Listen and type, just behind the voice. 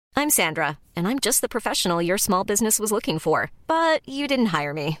I'm Sandra, and I'm just the professional your small business was looking for. But you didn't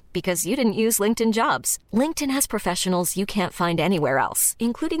hire me because you didn't use LinkedIn Jobs. LinkedIn has professionals you can't find anywhere else,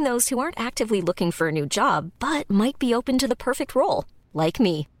 including those who aren't actively looking for a new job, but might be open to the perfect role, like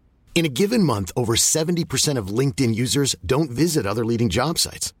me. In a given month, over 70% of LinkedIn users don't visit other leading job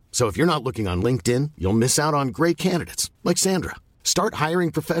sites. So if you're not looking on LinkedIn, you'll miss out on great candidates like Sandra. Start hiring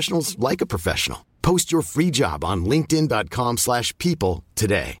professionals like a professional. Post your free job on linkedin.com/people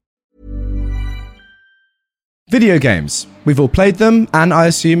today. Video games. We've all played them, and I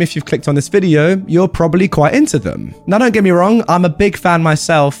assume if you've clicked on this video, you're probably quite into them. Now, don't get me wrong, I'm a big fan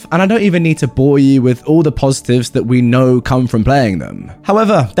myself, and I don't even need to bore you with all the positives that we know come from playing them.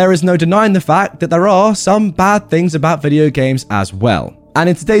 However, there is no denying the fact that there are some bad things about video games as well. And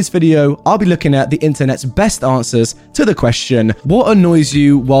in today's video, I'll be looking at the internet's best answers to the question, what annoys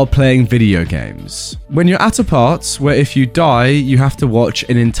you while playing video games? When you're at a part where if you die, you have to watch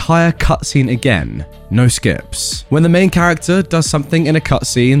an entire cutscene again, no skips. When the main character does something in a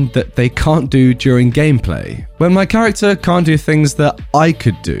cutscene that they can't do during gameplay. When my character can't do things that I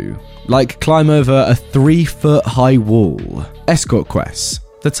could do, like climb over a 3-foot high wall. Escort quests.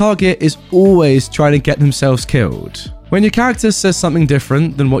 The target is always trying to get themselves killed. When your character says something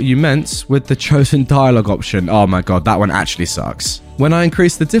different than what you meant with the chosen dialogue option, oh my god, that one actually sucks. When I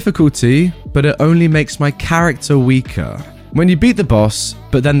increase the difficulty, but it only makes my character weaker. When you beat the boss,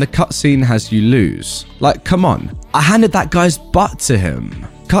 but then the cutscene has you lose. Like, come on, I handed that guy's butt to him.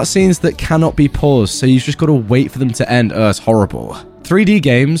 Cutscenes that cannot be paused, so you've just got to wait for them to end. It's horrible. 3D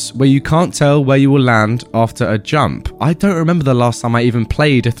games where you can't tell where you will land after a jump. I don't remember the last time I even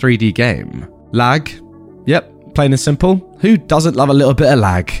played a 3D game. Lag. Yep, plain and simple. Who doesn't love a little bit of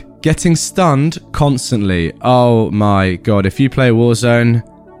lag? Getting stunned constantly. Oh my god, if you play Warzone,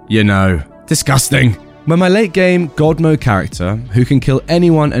 you know. Disgusting. When my late game God mode character, who can kill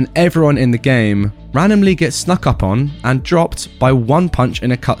anyone and everyone in the game, randomly gets snuck up on and dropped by one punch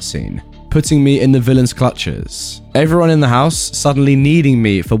in a cutscene, putting me in the villain's clutches. Everyone in the house suddenly needing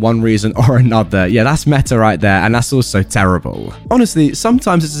me for one reason or another. Yeah, that's meta right there, and that's also terrible. Honestly,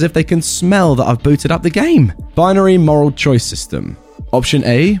 sometimes it's as if they can smell that I've booted up the game. Binary moral choice system. Option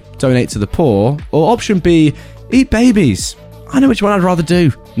A, donate to the poor, or option B, eat babies. I know which one I'd rather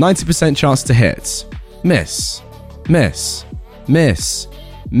do. 90% chance to hit. Miss. Miss. Miss.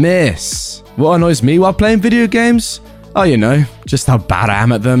 Miss. What annoys me while playing video games? Oh, you know, just how bad I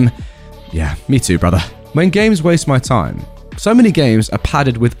am at them. Yeah, me too, brother. When games waste my time. So many games are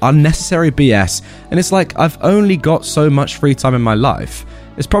padded with unnecessary BS, and it's like I've only got so much free time in my life.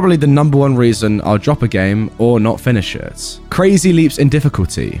 It's probably the number one reason I'll drop a game or not finish it. Crazy leaps in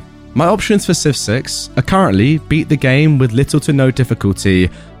difficulty. My options for Civ 6 are currently beat the game with little to no difficulty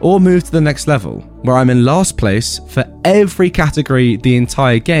or move to the next level, where I'm in last place for every category the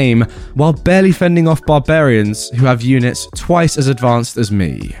entire game while barely fending off barbarians who have units twice as advanced as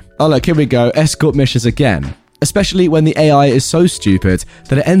me. Oh look, here we go, escort missions again. Especially when the AI is so stupid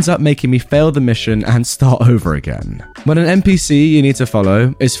that it ends up making me fail the mission and start over again. When an NPC you need to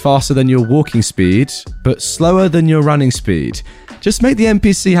follow is faster than your walking speed, but slower than your running speed, just make the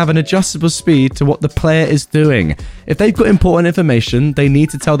NPC have an adjustable speed to what the player is doing. If they've got important information they need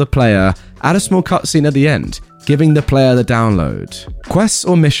to tell the player, add a small cutscene at the end, giving the player the download. Quests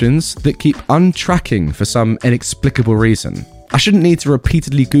or missions that keep untracking for some inexplicable reason. I shouldn't need to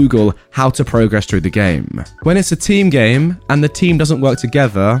repeatedly Google how to progress through the game. When it's a team game and the team doesn't work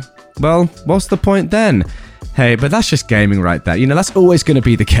together, well, what's the point then? Hey, but that's just gaming right there. You know, that's always going to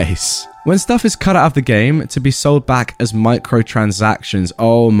be the case. When stuff is cut out of the game to be sold back as microtransactions,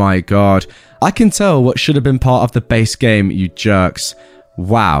 oh my god. I can tell what should have been part of the base game, you jerks.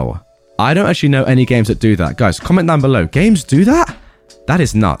 Wow. I don't actually know any games that do that. Guys, comment down below. Games do that? That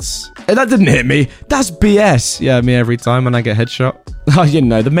is nuts. Hey, that didn't hit me. That's BS. Yeah, me every time when I get headshot. Oh, you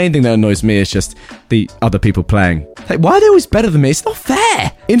know, the main thing that annoys me is just the other people playing. Hey, why are they always better than me? It's not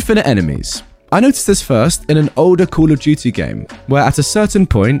fair. Infinite enemies. I noticed this first in an older Call of Duty game, where at a certain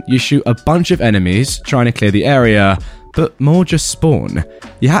point, you shoot a bunch of enemies trying to clear the area, but more just spawn.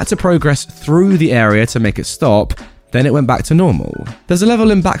 You had to progress through the area to make it stop, then it went back to normal. There's a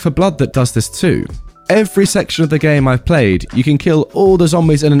level in Back 4 Blood that does this too. Every section of the game I've played, you can kill all the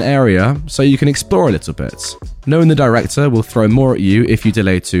zombies in an area, so you can explore a little bit. Knowing the director will throw more at you if you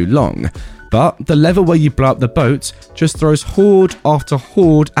delay too long, but the level where you blow up the boat just throws horde after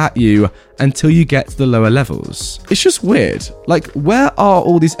horde at you until you get to the lower levels. It's just weird. Like, where are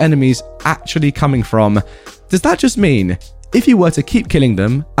all these enemies actually coming from? Does that just mean if you were to keep killing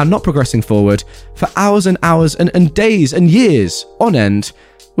them and not progressing forward for hours and hours and days and years on end,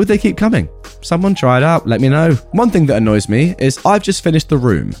 Would they keep coming? Someone try it out, let me know. One thing that annoys me is I've just finished The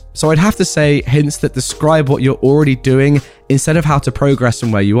Room, so I'd have to say hints that describe what you're already doing instead of how to progress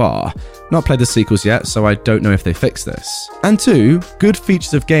from where you are. Not played the sequels yet, so I don't know if they fix this. And 2, good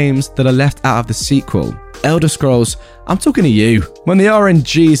features of games that are left out of the sequel. Elder Scrolls, I'm talking to you. When the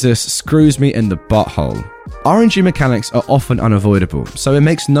RNGesus screws me in the butthole. RNG mechanics are often unavoidable, so it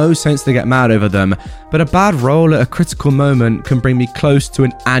makes no sense to get mad over them, but a bad roll at a critical moment can bring me close to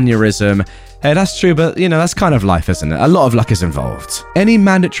an aneurysm. Hey, that's true, but that's kind of life, isn't it? A lot of luck is involved. Any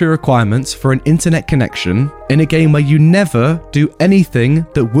mandatory requirements for an internet connection in a game where you never do anything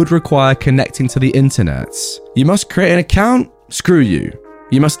that would require connecting to the internet. You must create an account? Screw you.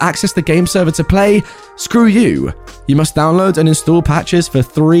 You must access the game server to play? Screw you. You must download and install patches for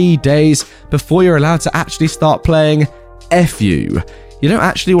 3 days before you're allowed to actually start playing? F you. You don't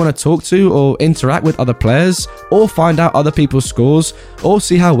actually want to talk to or interact with other players, or find out other people's scores, or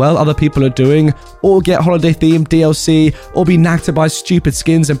see how well other people are doing, or get holiday-themed DLC, or be nagged by stupid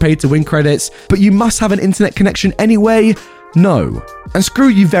skins and paid to win credits, but you must have an internet connection anyway? No. And screw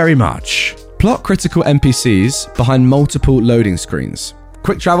you very much. Plot critical NPCs behind multiple loading screens.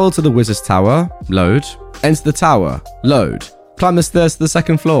 Quick travel to the Wizard's Tower, load. Enter the tower, load. Climb the stairs to the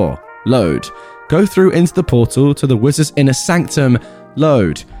second floor, load. Go through into the portal to the Wizard's inner sanctum,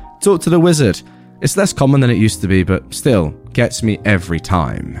 load. Talk to the wizard. It's less common than it used to be, but still gets me every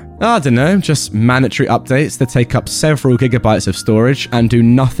time. I don't know, just mandatory updates that take up several gigabytes of storage and do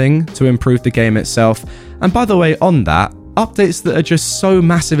nothing to improve the game itself. And by the way, on that, updates that are just so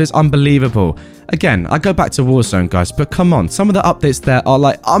massive it's unbelievable. Again, I go back to Warzone, guys, but come on, some of the updates there are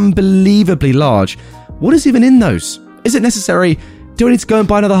like unbelievably large. What is even in those? Is it necessary? Do I need to go and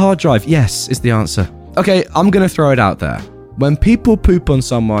buy another hard drive? Yes, is the answer. Okay, I'm going to throw it out there. When people poop on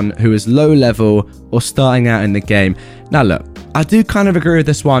someone who is low level or starting out in the game, now look, I do kind of agree with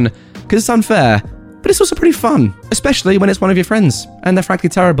this one because it's unfair, but it's also pretty fun, especially when it's one of your friends and they're frankly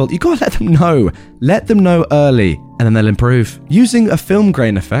terrible. You gotta let them know. Let them know early and then they'll improve. Using a film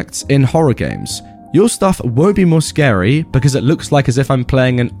grain effect in horror games, your stuff won't be more scary because it looks like as if I'm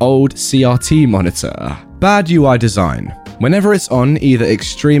playing an old CRT monitor. Bad UI design. Whenever it's on either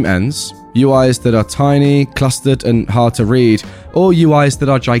extreme ends, UIs that are tiny, clustered and hard to read, or UIs that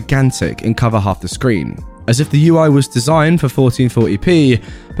are gigantic and cover half the screen. As if the UI was designed for 1440p,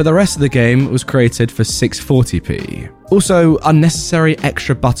 but the rest of the game was created for 640p. Also, unnecessary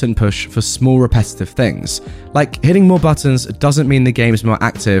extra button push for small repetitive things. Like, hitting more buttons doesn't mean the game is more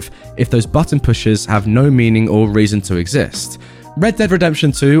active if those button pushes have no meaning or reason to exist. Red Dead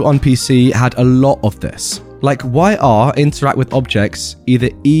Redemption 2 on PC had a lot of this. Like, why R interact with objects either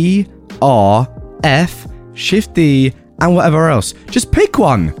E, R, F, Shift D, and whatever else? Just pick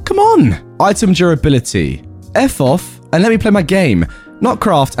one! Come on! Item durability. F off and let me play my game. Not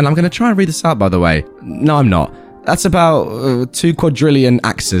craft, and I'm going to try and read this out, by the way. No, I'm not. That's about 2 quadrillion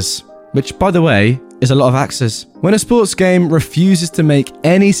axes, which, by the way, is a lot of axes. When a sports game refuses to make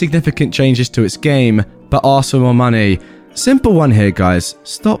any significant changes to its game, but asks for more money, simple one here, guys.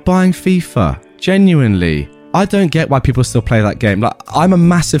 Stop buying FIFA. Genuinely. I don't get why people still play that game. Like, I'm a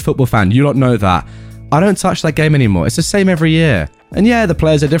massive football fan. You don't know that. I don't touch that game anymore. It's the same every year. And yeah, the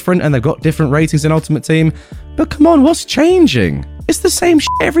players are different and they've got different ratings in Ultimate Team. But come on, what's changing? It's the same shit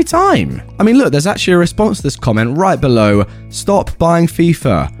every time. I mean, look, there's actually a response to this comment right below. Stop buying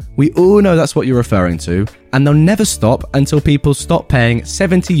FIFA. We all know that's what you're referring to. And they'll never stop until people stop paying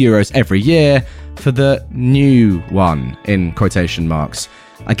 70 euros every year for the new one, in quotation marks.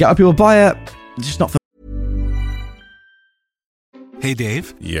 I get why people buy it, just not for... Hey,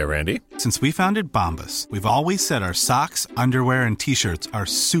 Dave. Yeah, Randy? Since we founded Bombas, we've always said our socks, underwear, and T-shirts are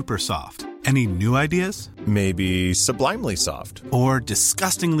super soft. Any new ideas? Maybe sublimely soft. Or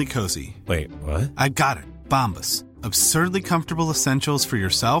disgustingly cozy. Wait, what? I got it. Bombas. Absurdly comfortable essentials for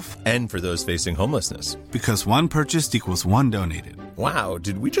yourself and for those facing homelessness. Because one purchased equals one donated. Wow,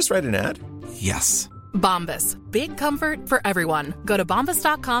 did we just write an ad? Yes. Bombas. Big comfort for everyone. Go to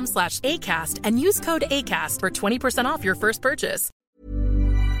bombas.com/ACAST and use code ACAST for 20% off your first purchase.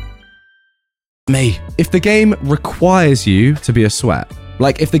 Me. If the game requires you to be a sweat,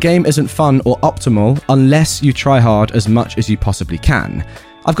 like if the game isn't fun or optimal unless you try hard as much as you possibly can.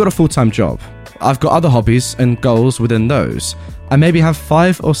 I've got a full-time job. I've got other hobbies and goals within those. I maybe have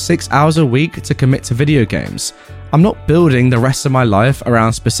 5 or 6 hours a week to commit to video games. I'm not building the rest of my life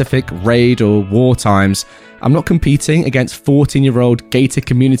around specific raid or war times. I'm not competing against 14-year-old gated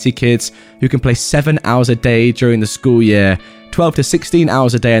community kids who can play 7 hours a day during the school year, 12 to 16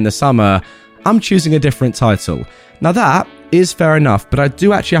 hours a day in the summer. I'm choosing a different title. Now that is fair enough, but I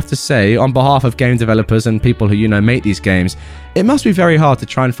do actually have to say, on behalf of game developers and people who, make these games, it must be very hard to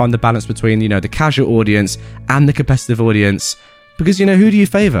try and find the balance between, the casual audience and the competitive audience, because, who do you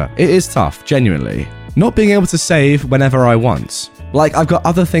favour? It is tough, genuinely. Not being able to save whenever I want. Like, I've got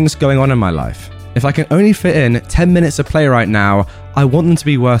other things going on in my life. If I can only fit in 10 minutes of play right now, I want them to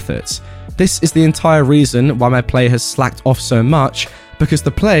be worth it. This is the entire reason why my play has slacked off so much, because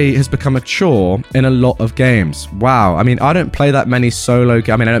the play has become a chore in a lot of games. Wow, I don't play that many solo... I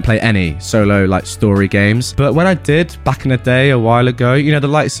don't play any solo, story games. But when I did, back in the day, a while ago, the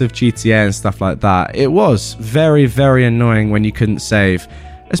likes of GTA and stuff like that, it was very, very annoying when you couldn't save.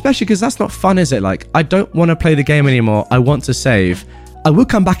 Especially because that's not fun, is it? I don't want to play the game anymore, I want to save. I will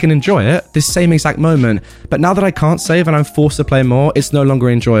come back and enjoy it, this same exact moment, but now that I can't save and I'm forced to play more, it's no longer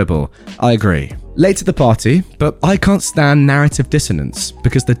enjoyable. I agree. Late to the party, but I can't stand narrative dissonance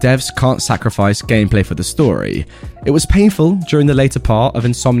because the devs can't sacrifice gameplay for the story. It was painful during the later part of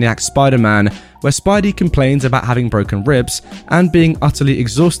Insomniac's Spider-Man, where Spidey complains about having broken ribs and being utterly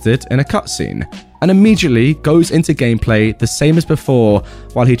exhausted in a cutscene, and immediately goes into gameplay the same as before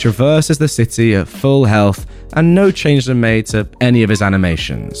while he traverses the city at full health and no changes are made to any of his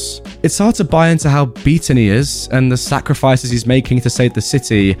animations. It's hard to buy into how beaten he is and the sacrifices he's making to save the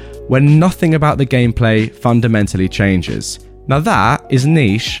city when nothing about the gameplay fundamentally changes. Now that is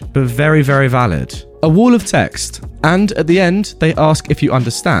niche, but very, very valid. A wall of text, and at the end, they ask if you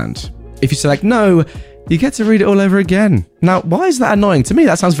understand. If you select no, you get to read it all over again. Now, why is that annoying? To me,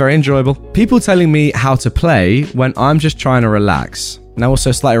 that sounds very enjoyable. People telling me how to play when I'm just trying to relax. Now,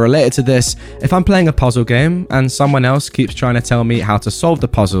 also slightly related to this, if I'm playing a puzzle game and someone else keeps trying to tell me how to solve the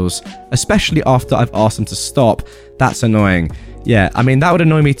puzzles, especially after I've asked them to stop, that's annoying. Yeah, that would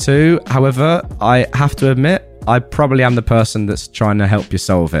annoy me too. However, I have to admit, I probably am the person that's trying to help you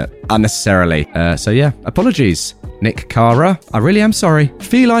solve it, unnecessarily. So yeah, apologies, Nick Cara. I really am sorry.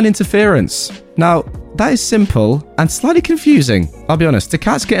 Feline interference. Now, that is simple and slightly confusing. I'll be honest, do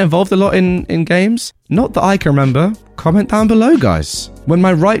cats get involved a lot in games? Not that I can remember. Comment down below, guys. When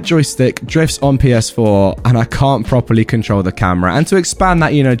my right joystick drifts on PS4 and I can't properly control the camera, and to expand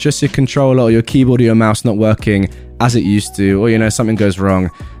that, just your controller or your keyboard or your mouse not working as it used to, or something goes wrong,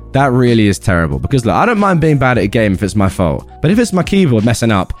 that really is terrible. Because look, I don't mind being bad at a game if it's my fault, but if it's my keyboard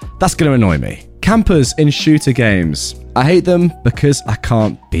messing up, that's going to annoy me. Campers in shooter games. I hate them because I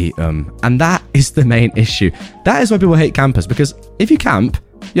can't beat them. And that is the main issue. That is why people hate campers, because if you camp,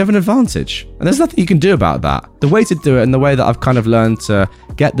 you have an advantage. And there's nothing you can do about that. The way to do it, and the way that I've kind of learned to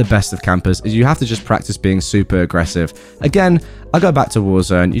get the best of campers, is you have to just practice being super aggressive. Again, I go back to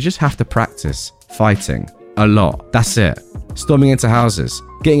Warzone. You just have to practice fighting a lot. That's it. Storming into houses,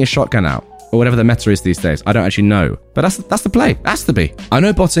 getting a shotgun out, or whatever the meta is these days. I don't actually know. But that's the play. It has to be. I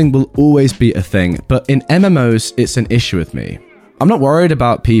know botting will always be a thing, but in MMOs, it's an issue with me. I'm not worried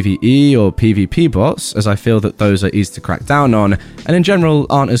about PvE or PvP bots, as I feel that those are easy to crack down on, and in general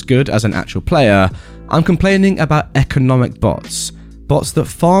aren't as good as an actual player. I'm complaining about economic bots. Bots that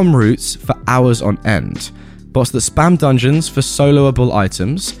farm roots for hours on end. Bots that spam dungeons for soloable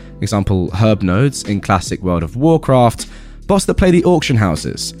items, example herb nodes in classic World of Warcraft. Bots that play the auction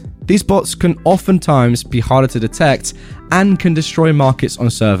houses. These bots can oftentimes be harder to detect and can destroy markets on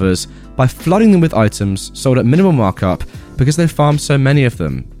servers by flooding them with items sold at minimal markup because they farm so many of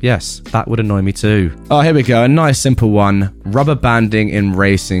them. Yes, that would annoy me too. Oh, here we go. A nice simple one. Rubber banding in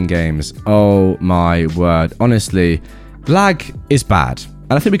racing games. Oh my word. Honestly, lag is bad.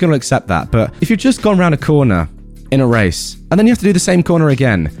 And I think we can all accept that. But if you've just gone around a corner in a race and then you have to do the same corner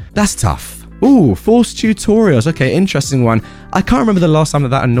again, that's tough. Ooh, forced tutorials. Okay, interesting one. I can't remember the last time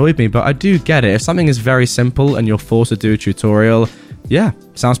that annoyed me, but I do get it. If something is very simple and you're forced to do a tutorial, yeah,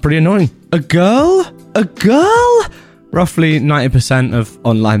 sounds pretty annoying. A girl? A girl? Roughly 90% of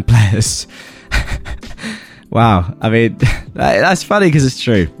online players. Wow. That's funny because it's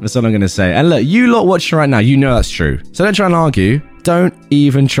true. That's all I'm going to say. And look, you lot watching right now, you know that's true. So don't try and argue. Don't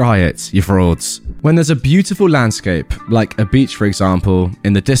even try it, you frauds. When there's a beautiful landscape, like a beach, for example,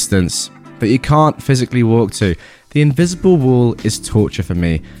 in the distance, that you can't physically walk to, the invisible wall is torture for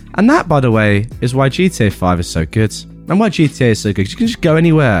me. And that, by the way, is why GTA 5 is so good. And why GTA is so good. You can just go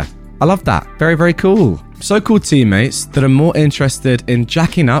anywhere. I love that. Very, very cool. So-called teammates that are more interested in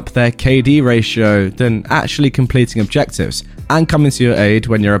jacking up their KD ratio than actually completing objectives and coming to your aid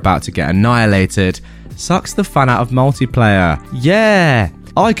when you're about to get annihilated sucks the fun out of multiplayer. Yeah,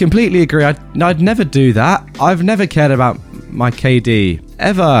 I completely agree. I'd never do that. I've never cared about my KD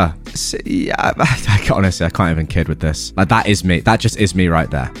ever. Yeah, honestly, I can't even kid with this. Like, that is me. That just is me right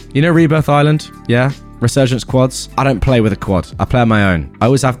there. You know Rebirth Island? Yeah? Resurgence quads. I don't play with a quad. I play on my own. I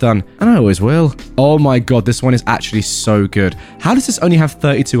always have done, and I always will. Oh my god, this one is actually so good. How does this only have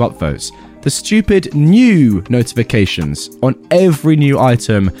 32 upvotes? The stupid new notifications on every new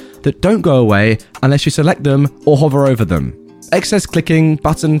item that don't go away unless you select them or hover over them. Excess clicking,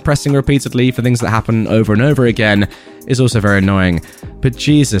 button pressing repeatedly for things that happen over and over again is also very annoying. But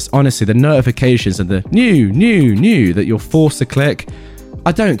Jesus, honestly, the notifications and the new that you're forced to click,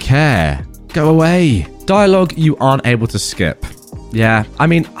 I don't care. Go away. Dialogue you aren't able to skip. Yeah, I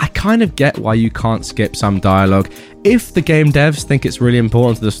mean, I kind of get why you can't skip some dialogue. If the game devs think it's really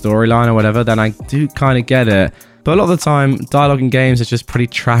important to the storyline or whatever, then I do kind of get it. But a lot of the time, dialogue in games is just pretty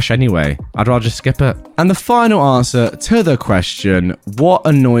trash anyway. I'd rather just skip it. And the final answer to the question, what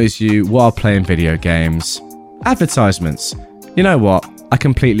annoys you while playing video games? Advertisements. You know what? I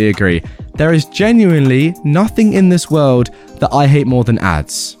completely agree. There is genuinely nothing in this world that I hate more than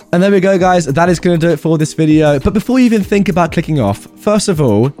ads. And there we go, guys. That is going to do it for this video. But before you even think about clicking off, first of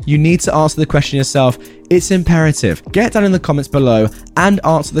all, you need to answer the question yourself. It's imperative. Get down in the comments below and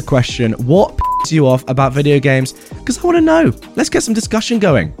answer the question, what pisses you off about video games? Because I want to know. Let's get some discussion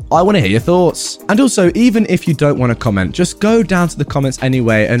going. I want to hear your thoughts. And also, even if you don't want to comment, just go down to the comments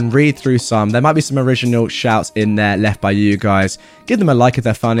anyway and read through some. There might be some original shouts in there left by you guys. Give them a like if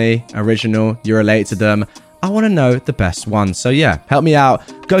they're funny, original, you relate to them. I want to know the best ones. So yeah, help me out.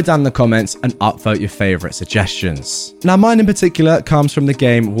 Go down in the comments and upvote your favorite suggestions. Now, mine in particular comes from the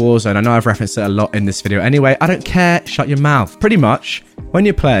game Warzone. I know I've referenced it a lot in this video. Anyway, I don't care. Shut your mouth. Pretty much, when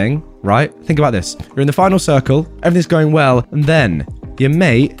you're playing, right? Think about this. You're in the final circle. Everything's going well. And then your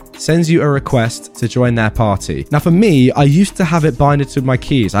mate sends you a request to join their party. Now for me, I used to have it binded to my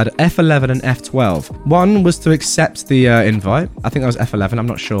keys. I had F11 and F12. One was to accept the invite. I think that was F11, I'm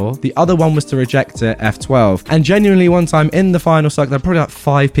not sure. The other one was to reject it, F12. And genuinely one time in the final circle, there were probably like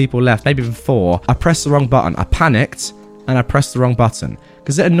 5 people left, maybe even 4. I pressed the wrong button. I panicked and I pressed the wrong button.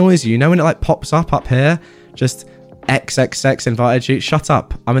 Because it annoys you. You know when it like pops up here? Just XXX invited you. Shut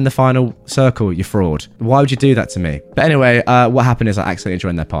up. I'm in the final circle, you fraud. Why would you do that to me? But anyway, what happened is I accidentally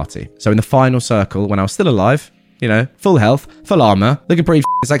joined their party. So in the final circle, when I was still alive, you know, full health, full armor, looking pretty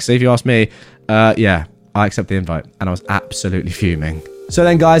sexy if you ask me, yeah, I accept the invite. And I was absolutely fuming. So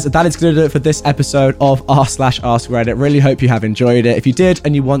then, guys, that is going to do it for this episode of r/AskReddit. Really hope you have enjoyed it. If you did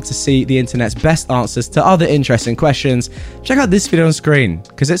and you want to see the internet's best answers to other interesting questions, check out this video on screen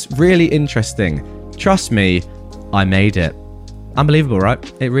because it's really interesting. Trust me, I made it. Unbelievable, right?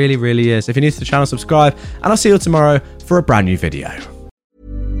 It really, really is. If you're new to the channel, subscribe, and I'll see you tomorrow for a brand new video.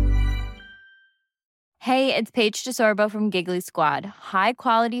 Hey, it's Paige DeSorbo from Giggly Squad. High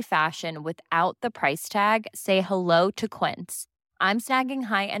quality fashion without the price tag. Say hello to Quince. I'm snagging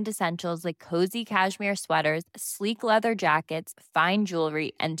high-end essentials like cozy cashmere sweaters, sleek leather jackets, fine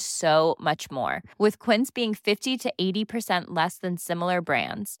jewelry, and so much more. With Quince being 50 to 80% less than similar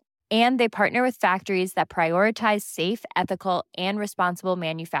brands. And they partner with factories that prioritize safe, ethical, and responsible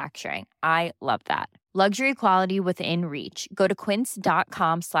manufacturing. I love that. Luxury quality within reach. Go to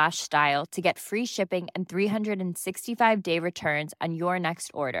quince.com/style to get free shipping and 365-day returns on your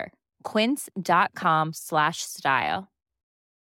next order. Quince.com/style.